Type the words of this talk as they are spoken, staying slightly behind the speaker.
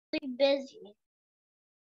busy.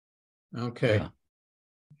 Okay.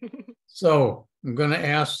 So I'm going to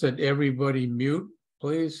ask that everybody mute,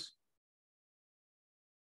 please.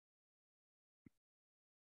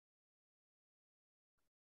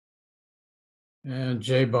 And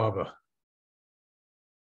Jay Baba.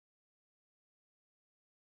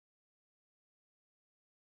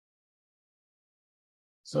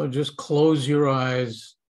 So just close your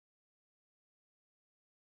eyes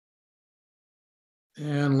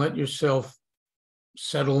and let yourself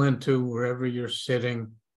settle into wherever you're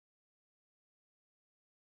sitting.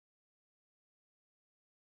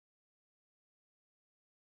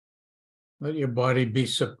 Let your body be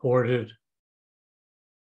supported.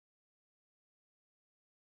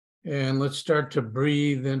 And let's start to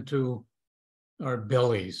breathe into our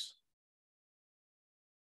bellies.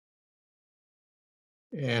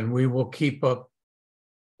 And we will keep up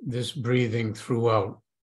this breathing throughout.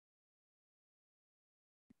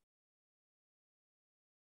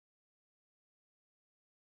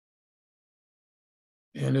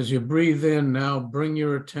 And as you breathe in now, bring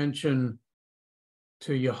your attention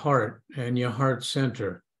to your heart and your heart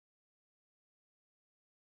center.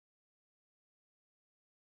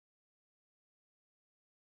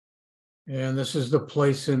 And this is the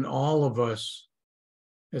place in all of us.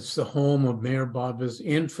 It's the home of Mayor Baba's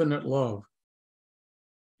infinite love,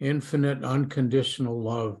 infinite unconditional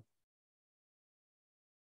love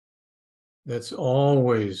that's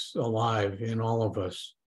always alive in all of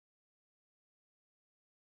us.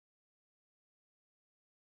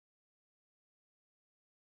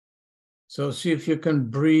 So see if you can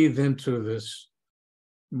breathe into this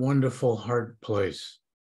wonderful heart place.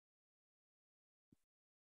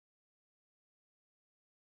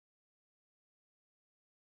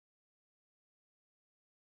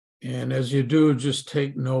 And as you do, just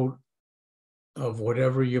take note of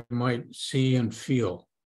whatever you might see and feel.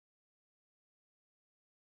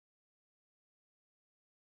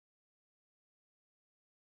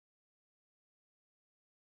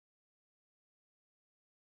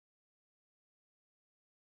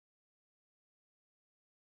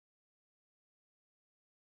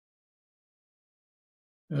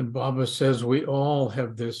 And Baba says we all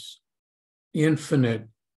have this infinite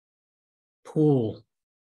pool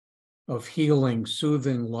of healing,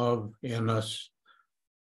 soothing love in us,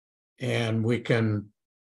 and we can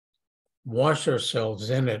wash ourselves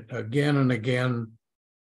in it again and again.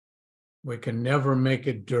 We can never make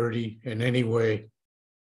it dirty in any way.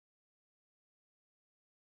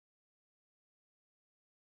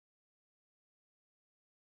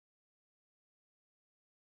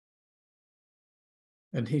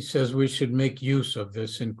 And he says we should make use of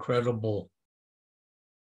this incredible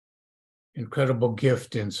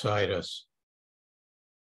gift inside us.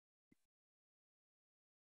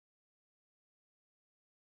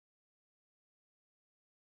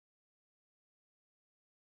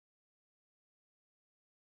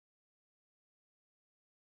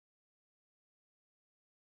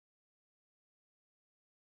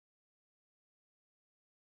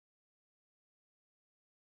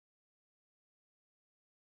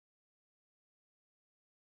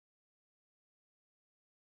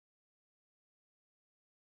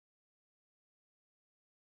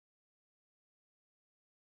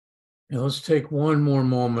 Now let's take one more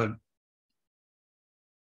moment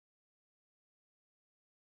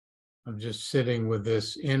of just sitting with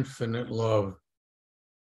this infinite love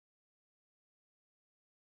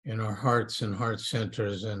in our hearts and heart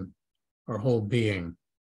centers and our whole being.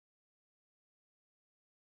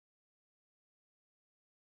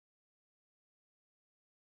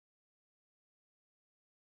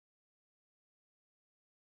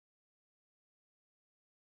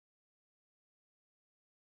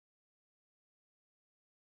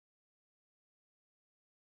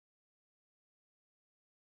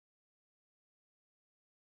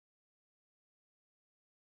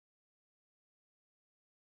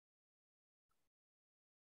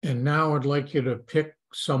 And now I'd like you to pick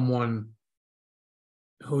someone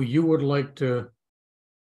who you would like to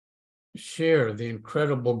share the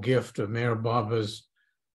incredible gift of Mayor Baba's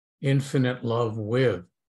infinite love with.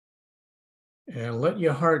 And let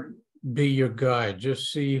your heart be your guide.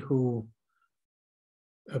 Just see who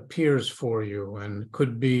appears for you, and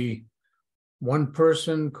could be one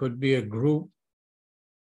person, could be a group,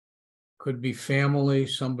 could be family,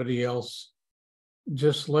 somebody else.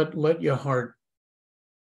 Just let your heart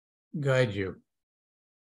guide you.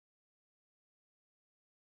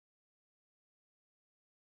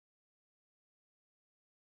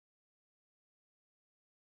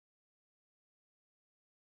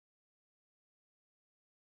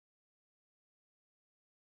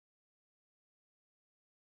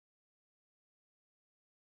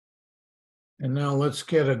 And now let's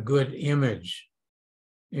get a good image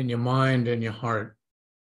in your mind and your heart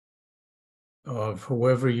of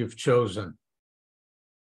whoever you've chosen.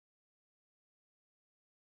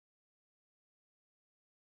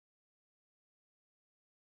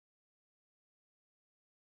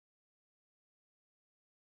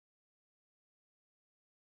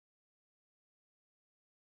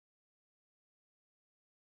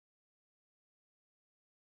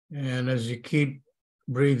 And as you keep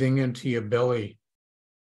breathing into your belly,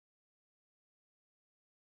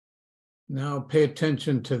 now pay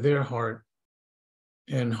attention to their heart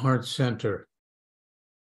and heart center.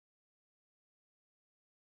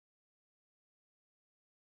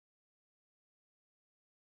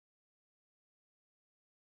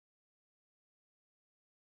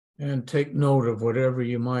 And take note of whatever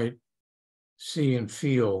you might see and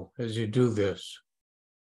feel as you do this.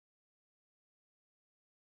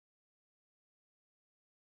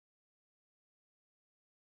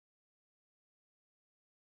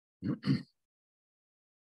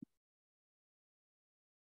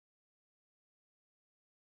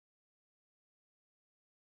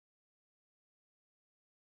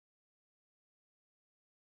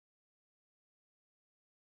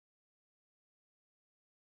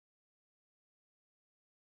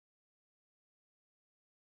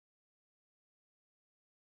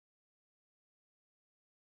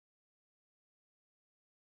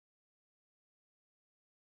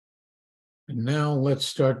 And now let's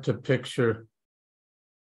start to picture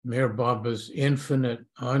Mayor Baba's infinite,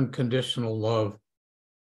 unconditional love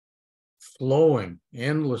flowing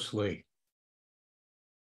endlessly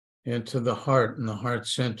into the heart and the heart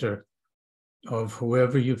center of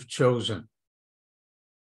whoever you've chosen.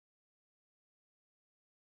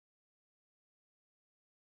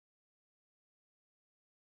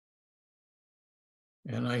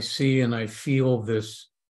 And I see and I feel this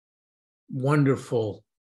wonderful,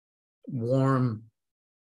 warm,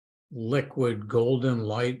 liquid, golden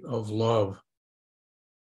light of love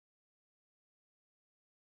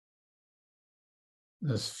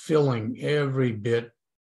that's filling every bit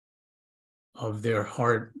of their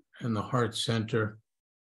heart and the heart center.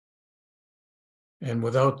 And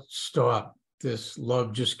without stop, this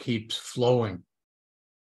love just keeps flowing.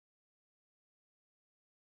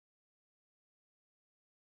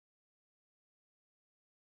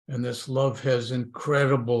 And this love has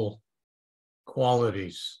incredible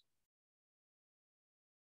qualities.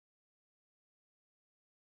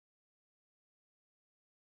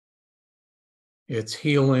 It's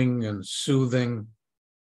healing and soothing.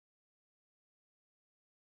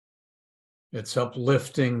 It's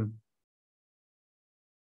uplifting.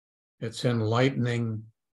 It's enlightening.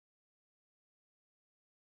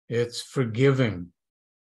 It's forgiving.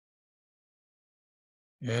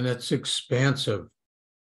 And it's expansive.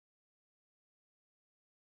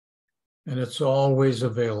 And it's always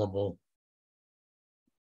available.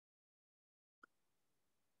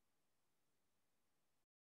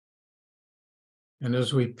 And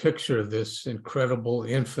as we picture this incredible,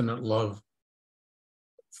 infinite love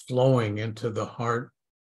flowing into the heart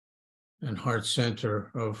and heart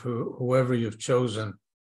center of whoever you've chosen,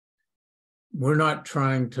 we're not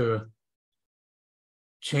trying to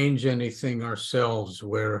change anything ourselves.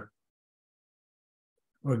 We're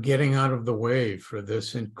getting out of the way for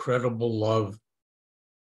this incredible love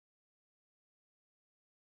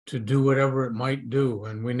to do whatever it might do.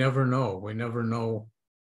 And we never know. We never know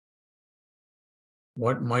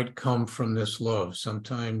what might come from this love.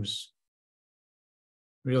 Sometimes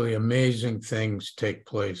really amazing things take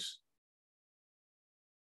place.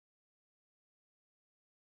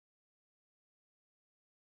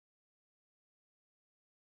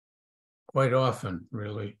 Quite often,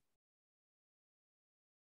 really.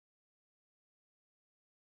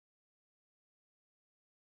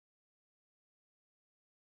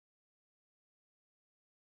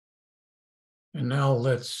 And now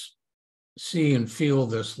let's see and feel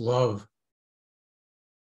this love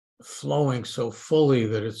flowing so fully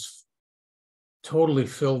that it's totally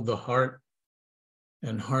filled the heart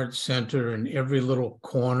and heart center in every little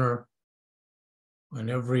corner, on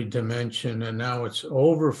every dimension. And now it's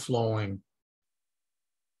overflowing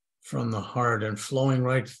from the heart and flowing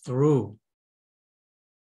right through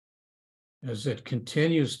as it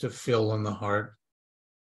continues to fill in the heart.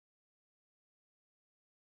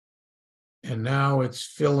 And now it's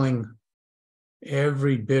filling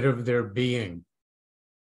every bit of their being,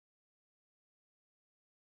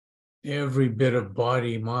 every bit of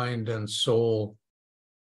body, mind, and soul,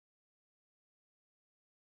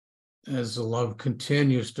 as the love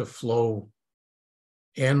continues to flow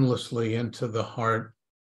endlessly into the heart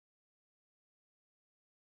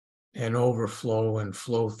and overflow and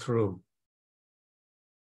flow through.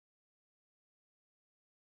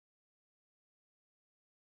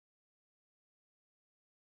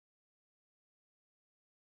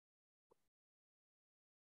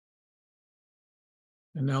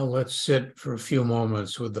 And now let's sit for a few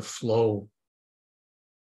moments with the flow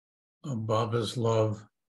of Baba's love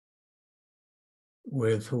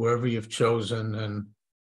with whoever you've chosen, and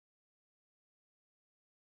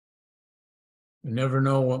you never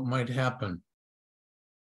know what might happen.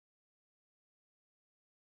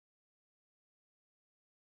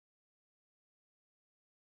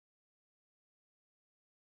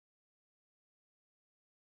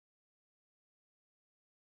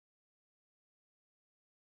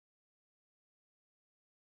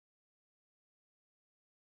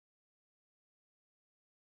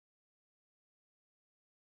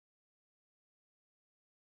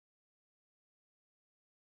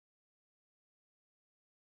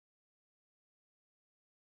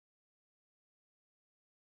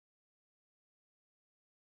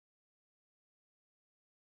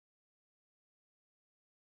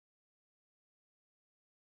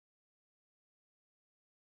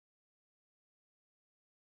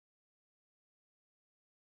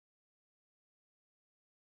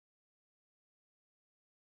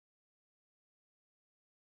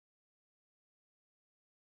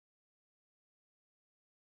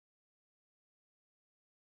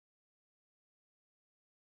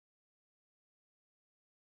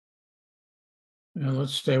 And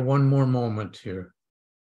let's stay one more moment here.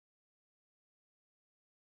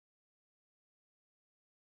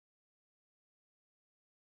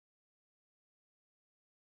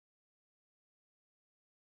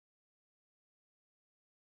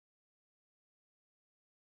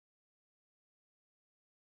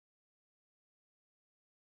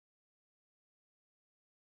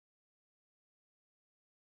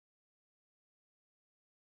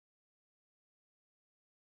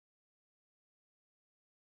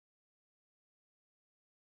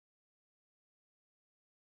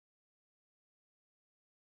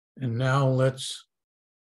 And now let's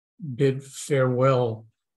bid farewell,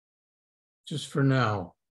 just for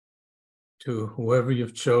now, to whoever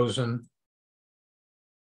you've chosen.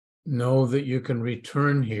 Know that you can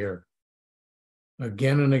return here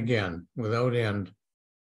again and again without end.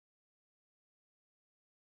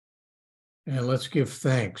 And let's give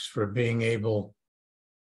thanks for being able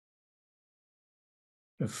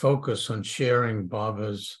to focus on sharing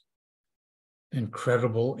Baba's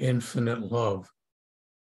incredible infinite love.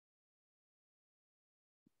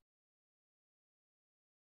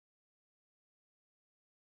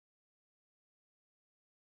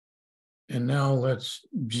 And now let's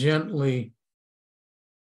gently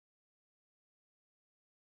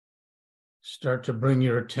start to bring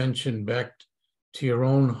your attention back to your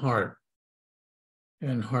own heart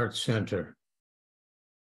and heart center.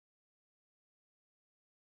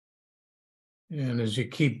 And as you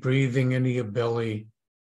keep breathing into your belly,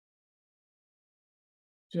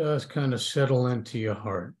 just kind of settle into your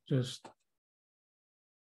heart. Just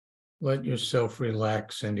let yourself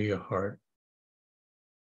relax into your heart.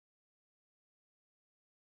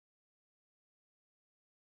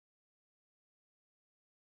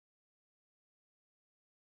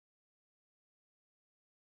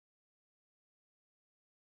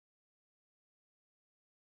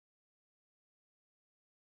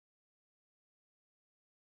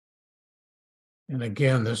 And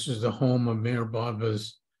again, this is the home of Mir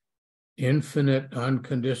Baba's infinite,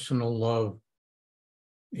 unconditional love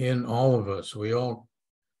in all of us. We all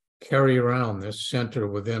carry around this center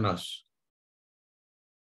within us.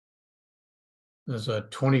 There's a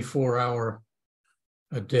 24-hour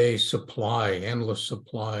a day supply, endless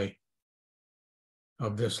supply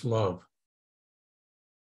of this love.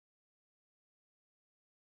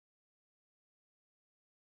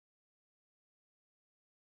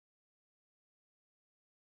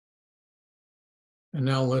 And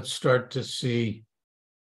now let's start to see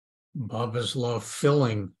Baba's love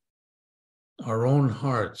filling our own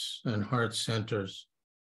hearts and heart centers,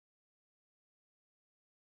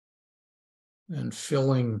 and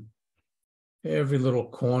filling every little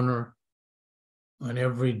corner on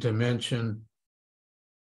every dimension.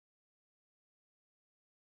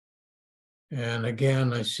 And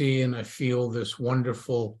again, I see and I feel this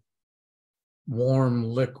wonderful, warm,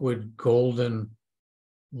 liquid, golden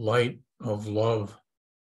light of love.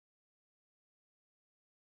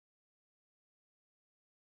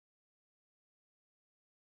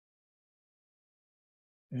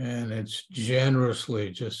 And it's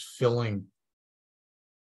generously just filling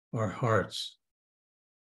our hearts.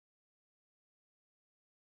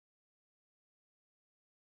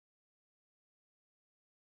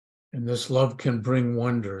 And this love can bring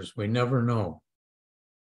wonders. We never know.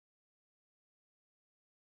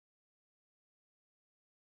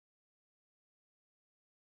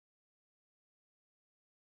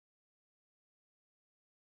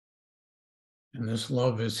 And this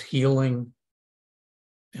love is healing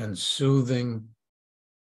and soothing.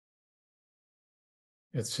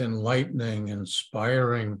 It's enlightening,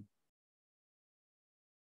 inspiring.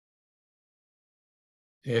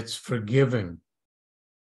 It's forgiving.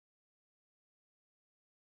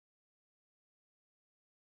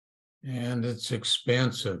 And it's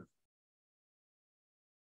expansive.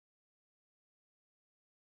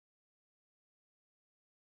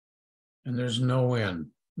 And there's no end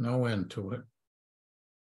to it.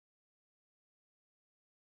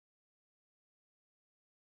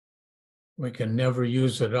 We can never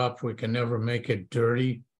use it up. We can never make it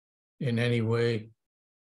dirty in any way.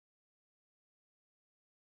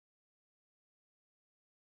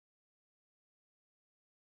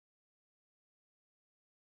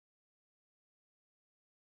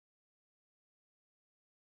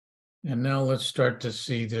 And now let's start to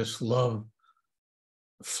see this love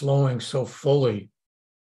flowing so fully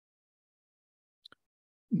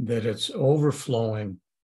that it's overflowing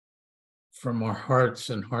from our hearts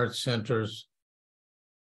and heart centers,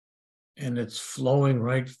 and it's flowing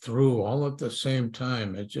right through all at the same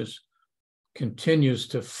time. It just continues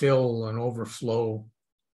to fill and overflow.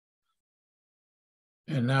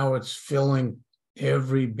 And now it's filling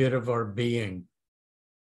every bit of our being,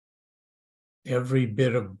 every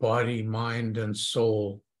bit of body, mind, and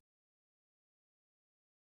soul,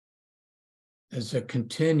 as it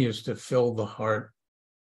continues to fill the heart.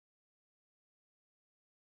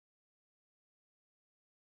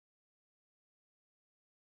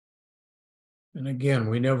 And again,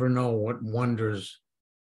 we never know what wonders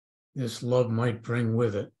this love might bring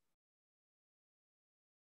with it.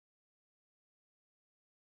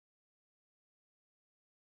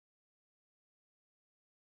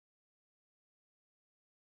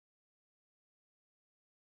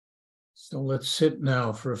 So let's sit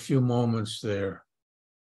now for a few moments there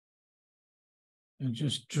and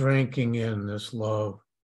just drinking in this love.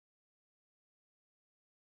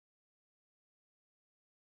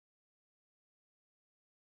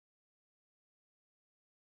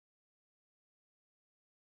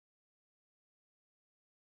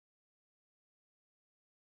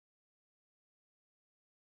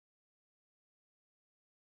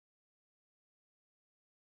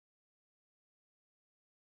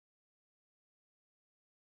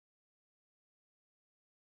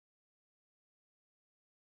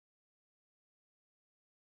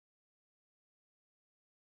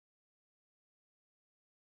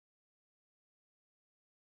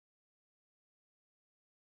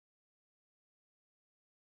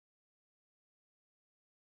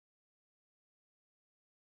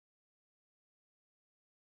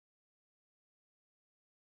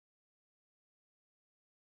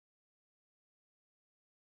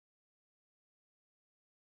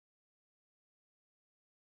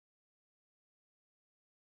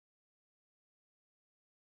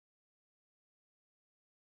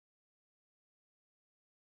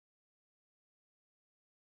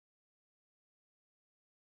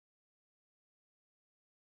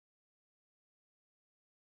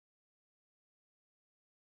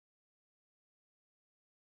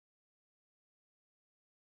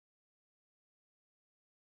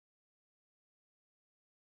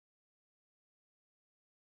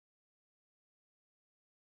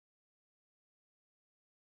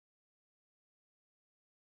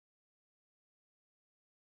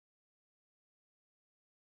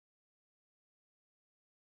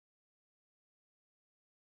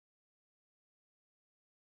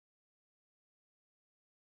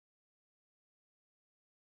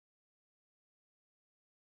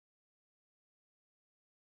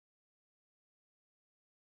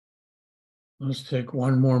 Let's take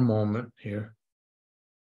one more moment here.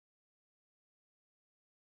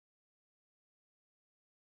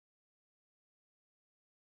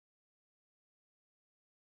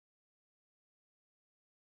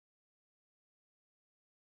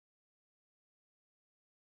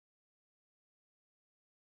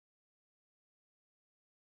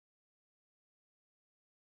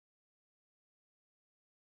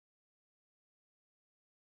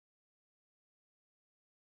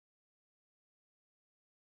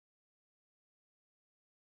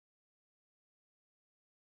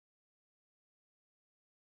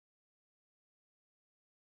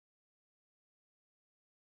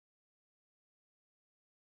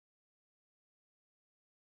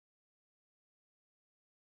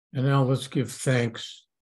 And now let's give thanks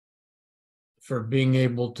for being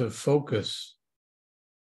able to focus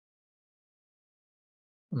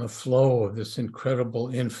on the flow of this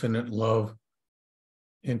incredible infinite love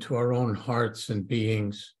into our own hearts and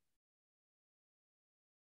beings.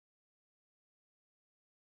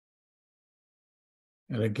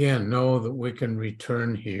 And again, know that we can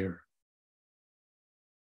return here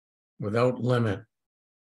without limit.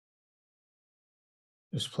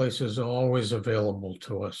 This place is always available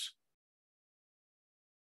to us.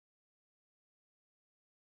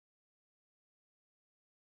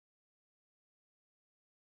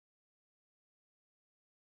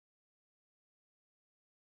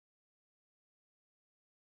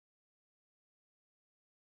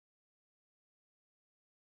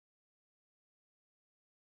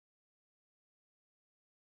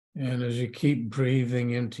 And as you keep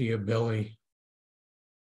breathing into your belly,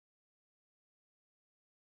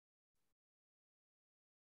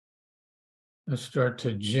 and start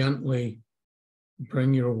to gently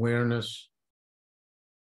bring your awareness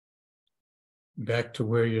back to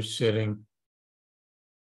where you're sitting.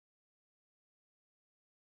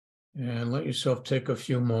 And let yourself take a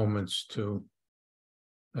few moments to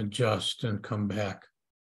adjust and come back.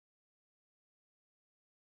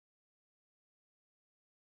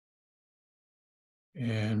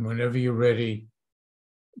 And whenever you're ready,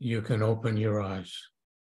 you can open your eyes.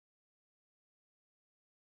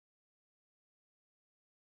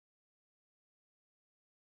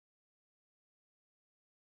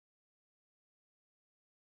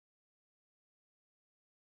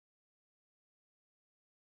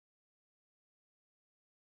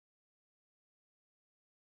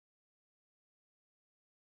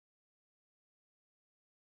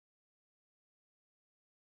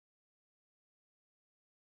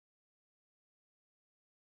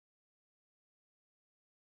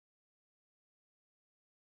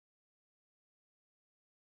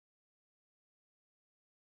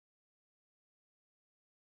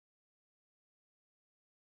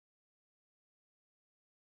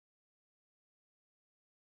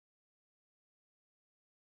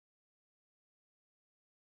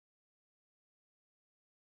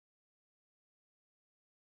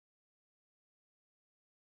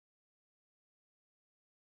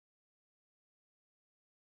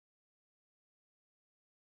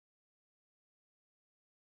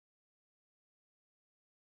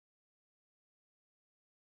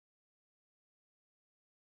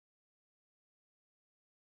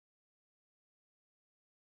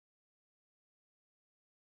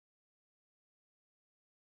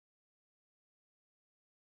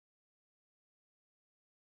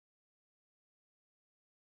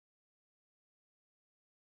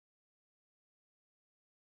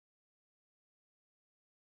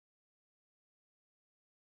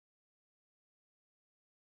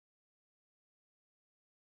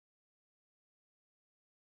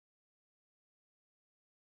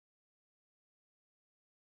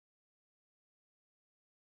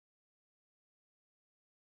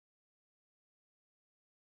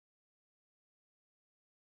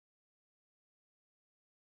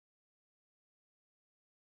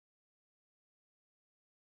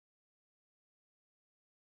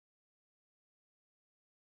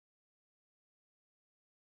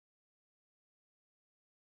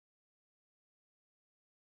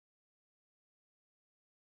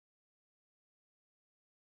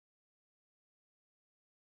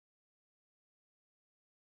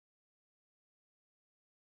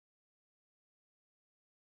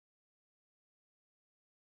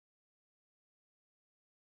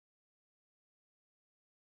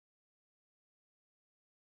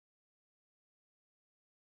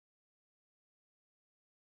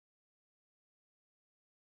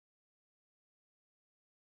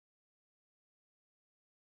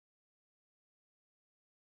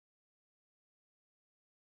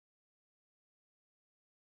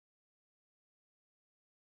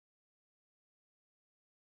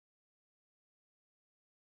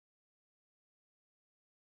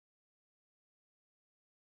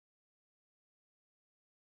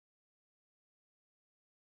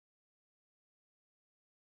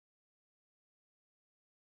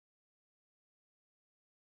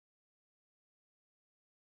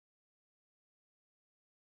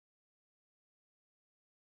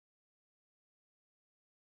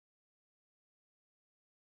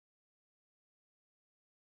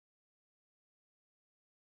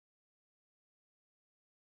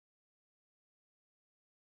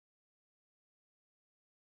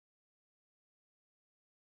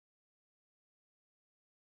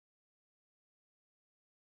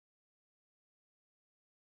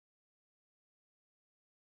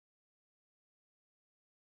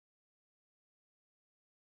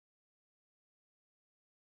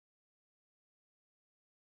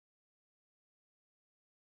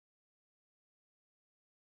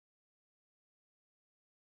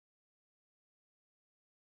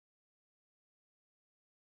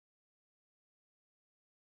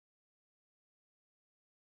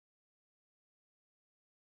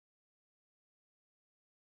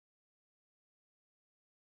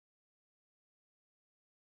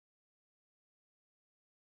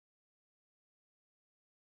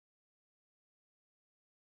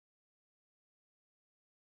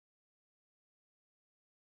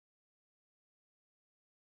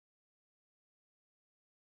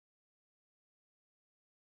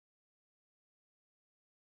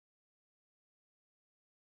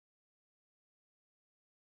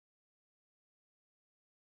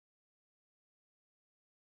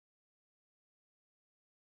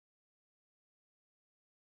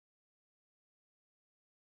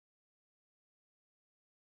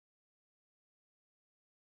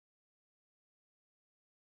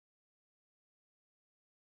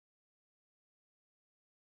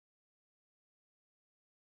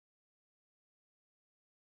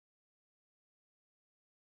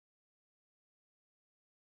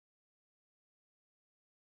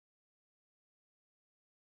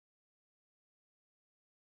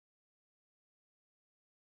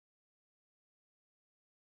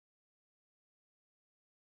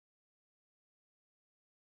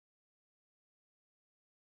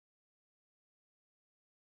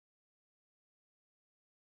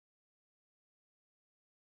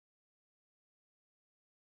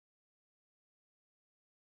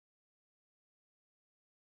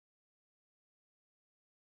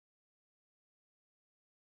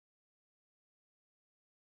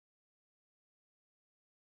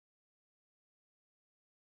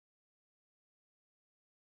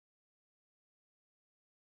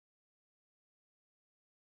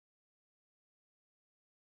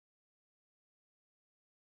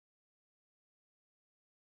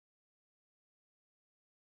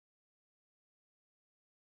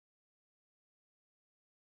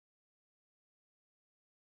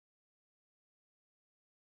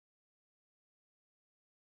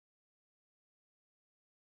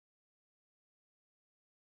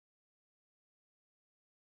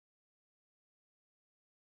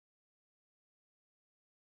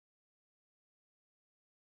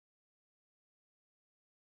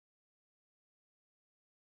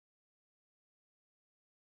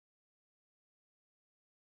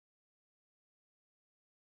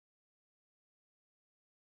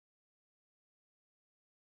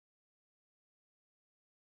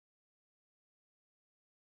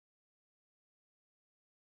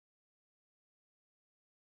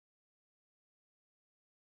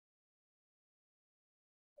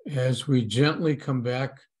 As we gently come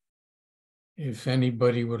back, if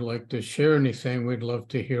anybody would like to share anything, we'd love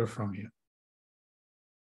to hear from you.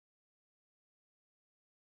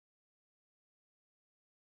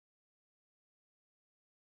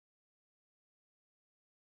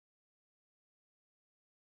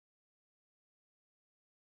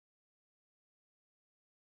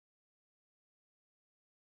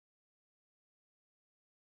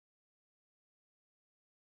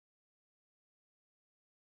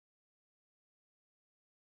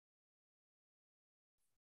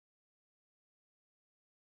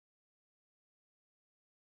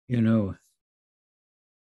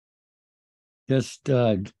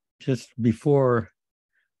 Just before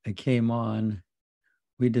I came on,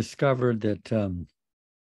 we discovered that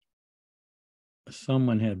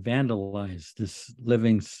someone had vandalized this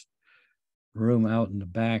living room out in the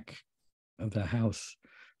back of the house,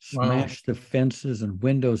 smashed the fences and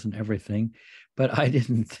windows and everything. But I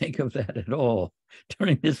didn't think of that at all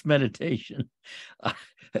during this meditation.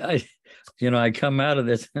 I come out of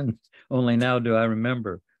this and only now do I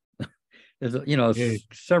remember. There's,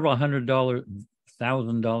 several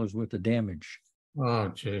 $100,000 worth of damage. Oh,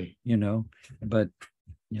 gee. But,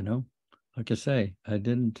 like I say, I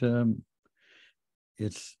didn't,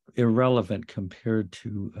 it's irrelevant compared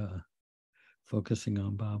to focusing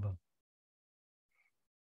on Baba.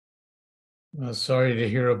 Well, sorry to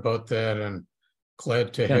hear about that, and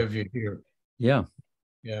glad to have you here. Yeah.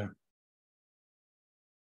 Yeah.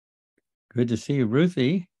 Good to see you,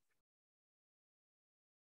 Ruthie.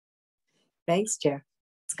 Thanks, Jeff.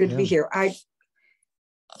 It's good to be here. I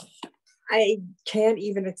can't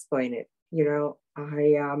even explain it.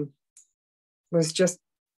 I was just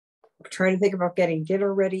trying to think about getting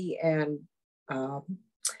dinner ready, and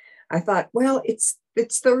I thought, well, it's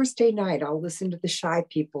Thursday night. I'll listen to the Shy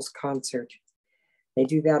People's concert. They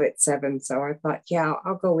do that at 7. So I thought, yeah,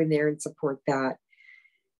 I'll go in there and support that.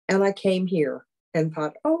 And I came here and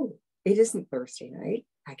thought, oh, it isn't Thursday night.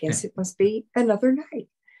 I guess it must be another night.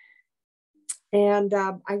 And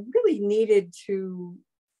I really needed to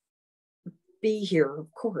be here, of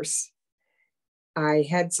course. I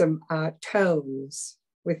had some tones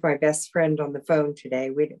with my best friend on the phone today.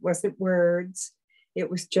 It wasn't words. It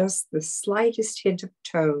was just the slightest hint of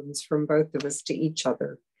tones from both of us to each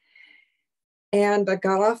other. And I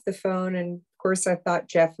got off the phone, and of course I thought,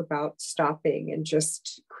 Jeff, about stopping and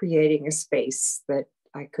just creating a space that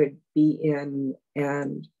I could be in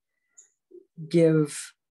and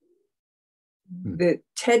give the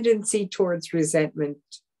tendency towards resentment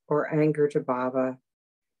or anger to Baba.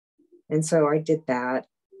 And so I did that,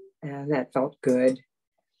 and that felt good.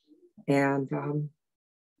 And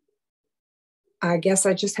I guess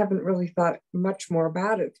I just haven't really thought much more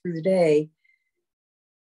about it through the day.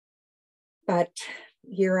 But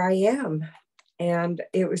here I am, and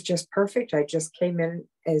it was just perfect. I just came in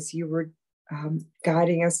as you were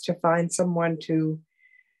guiding us to find someone to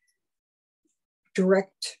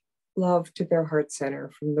direct love to their heart center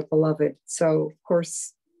from the beloved. So, of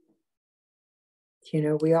course,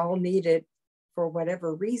 we all need it for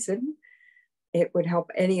whatever reason. It would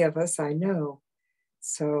help any of us, I know.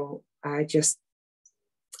 So I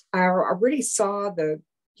already saw the,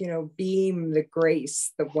 beam, the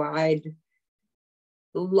grace, the wide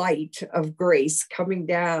light of grace coming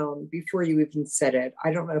down before you even said it.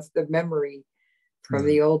 I don't know if the memory from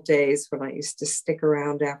the old days when I used to stick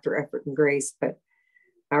around after Effort and Grace, but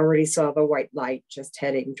I already saw the white light just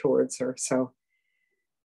heading towards her. So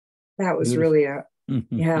that was really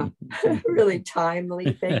really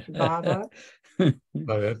timely. Thank you, Baba.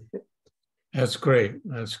 That's great.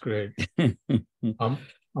 That's great.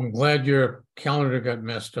 I'm glad your calendar got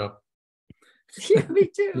messed up. Yeah, me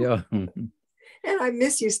too. Yeah. And I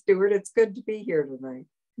miss you, Stuart. It's good to be here tonight.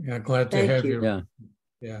 Yeah, glad to have you. Yeah.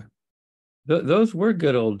 Yeah. Those were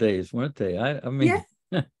good old days, weren't they? I mean,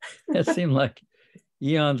 it seemed like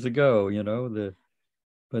eons ago,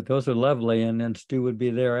 but those are lovely. And then Stu would be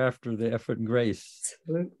there after the Effort and Grace.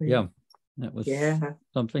 Absolutely. Yeah. That was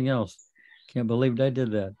something else. Can't believe they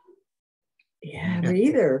did that. Yeah, me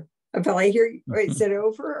either. But I hear, is it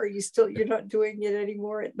over? You're not doing it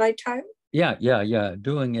anymore at nighttime? Yeah.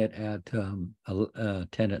 Doing it at 10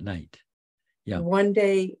 at night. Yeah. One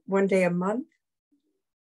day a month?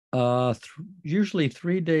 Usually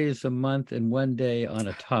 3 days a month and one day on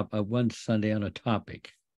one Sunday on a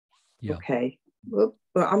topic. Yeah. Okay. Well,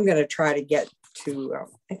 I'm going to try to get to,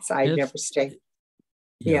 I never stay.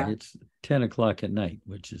 Yeah. It's 10 o'clock at night,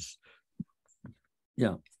 which is,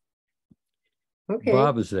 Okay.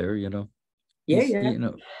 Bob is there,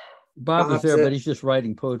 Bob is there, but he's just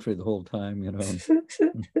writing poetry the whole time,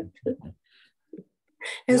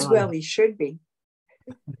 As well, he should be.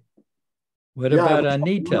 What Yeah, about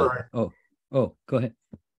Anita? Oh, go ahead.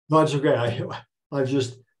 No, it's okay. I was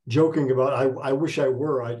just joking about. I wish I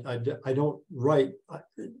were. I don't write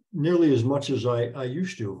nearly as much as I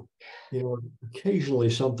used to. You know, occasionally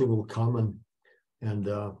something will come and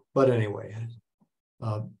but anyway,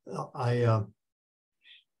 I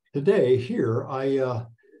today here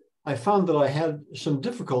I found that I had some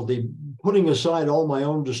difficulty putting aside all my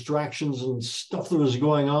own distractions and stuff that was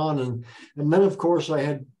going on, and then of course I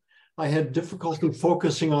had difficulty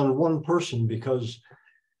focusing on one person because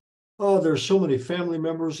there's so many family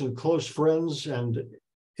members and close friends, and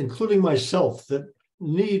including myself, that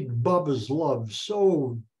need Baba's love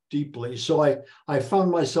so deeply. So I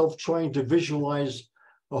found myself trying to visualize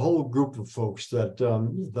a whole group of folks that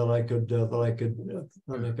I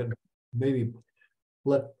could maybe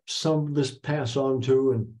let some of this pass on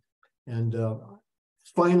to, and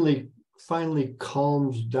finally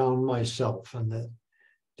calms down myself, and that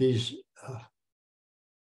these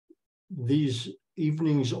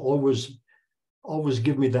evenings always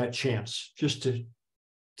give me that chance just to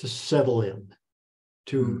settle in,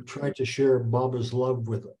 to try to share Baba's love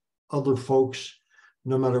with other folks,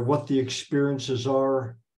 no matter what the experiences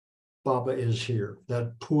are. Baba is here.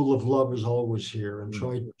 That pool of love is always here, and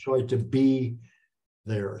try to be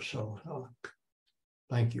there. So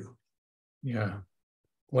thank you. Yeah,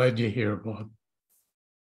 glad you're here, Bob.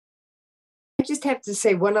 I just have to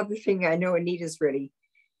say one other thing. I know Anita's ready,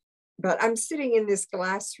 but I'm sitting in this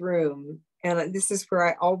glass room, and this is where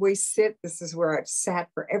I always sit. This is where I've sat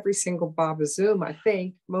for every single Baba Zoom, I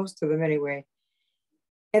think, most of them anyway.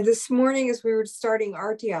 And this morning, as we were starting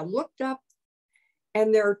Arti, I looked up,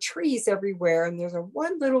 and there are trees everywhere, and there's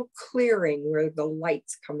one little clearing where the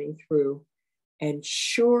light's coming through. And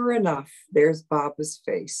sure enough, there's Baba's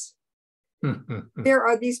face. There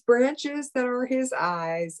are these branches that are his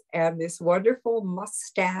eyes, and this wonderful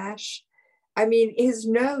mustache. I mean, his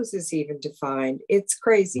nose is even defined. It's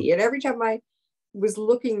crazy. And every time I was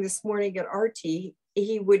looking this morning at Arti,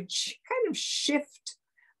 he would kind of shift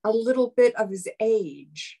a little bit of his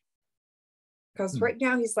age. Because right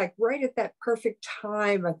now he's like right at that perfect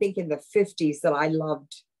time, I think in the 50s, that I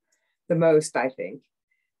loved the most, I think.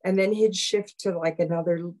 And then he'd shift to like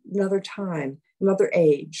another time, another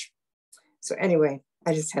age. So anyway,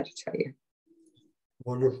 I just had to tell you.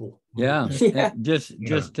 Wonderful. Yeah. Just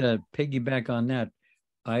to piggyback on that,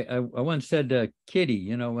 I once said to Kitty,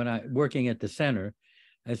 you know, when I working at the center,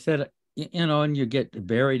 I said, you know, and you get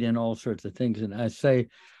buried in all sorts of things, and I say,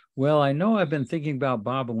 well, I know I've been thinking about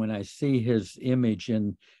Baba when I see his image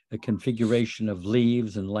in a configuration of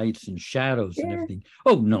leaves and lights and shadows and everything.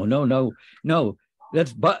 Oh, no.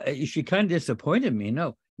 That's she kind of disappointed me.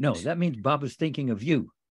 No, that means Baba's thinking of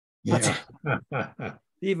you. Yeah.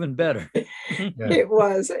 Even better. It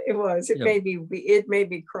was. It made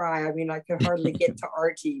me cry. I mean, I could hardly get to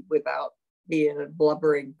Arti without being a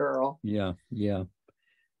blubbering girl. Yeah.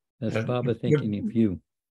 That's Baba thinking of you.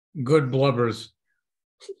 Good blubbers.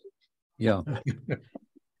 Yeah.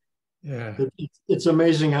 Yeah. It's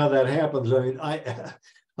amazing how that happens. I mean, I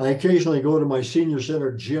occasionally go to my senior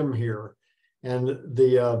center gym here, and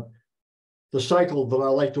the cycle that I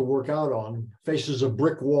like to work out on faces a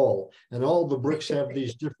brick wall, and all the bricks have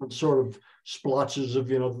these different sort of splotches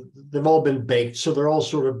of, you know, they've all been baked, so they're all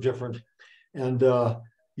sort of different. And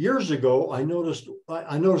years ago, I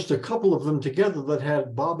noticed a couple of them together that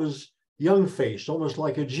had Baba's young face, almost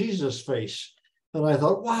like a Jesus face. And I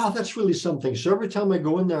thought, wow, that's really something. So every time I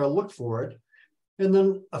go in there, I look for it. And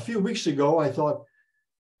then a few weeks ago, I thought,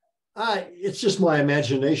 it's just my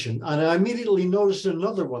imagination. And I immediately noticed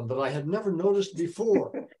another one that I had never noticed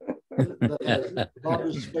before. That had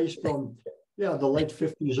Baba's face from, the late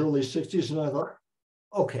 50s, early 60s. And I thought,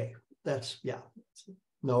 okay,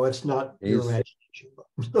 no, it's not your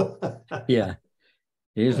imagination. Yeah.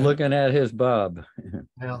 He's looking at his Bob.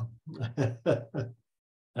 Yeah.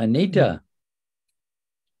 Anita.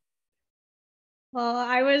 Well,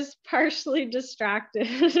 I was partially distracted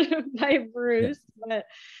by Bruce, but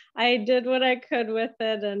I did what I could with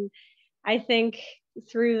it. And I think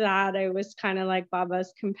through that, I was kind of like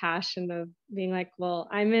Baba's compassion of being like, well,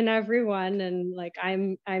 I'm in everyone, and like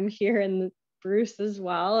I'm here in Bruce as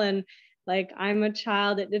well. And like, I'm a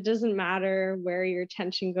child. It doesn't matter where your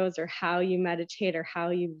attention goes or how you meditate or how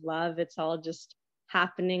you love. It's all just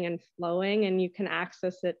happening and flowing, and you can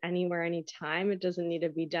access it anywhere, anytime. It doesn't need to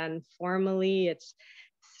be done formally. It's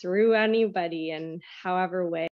through anybody and however way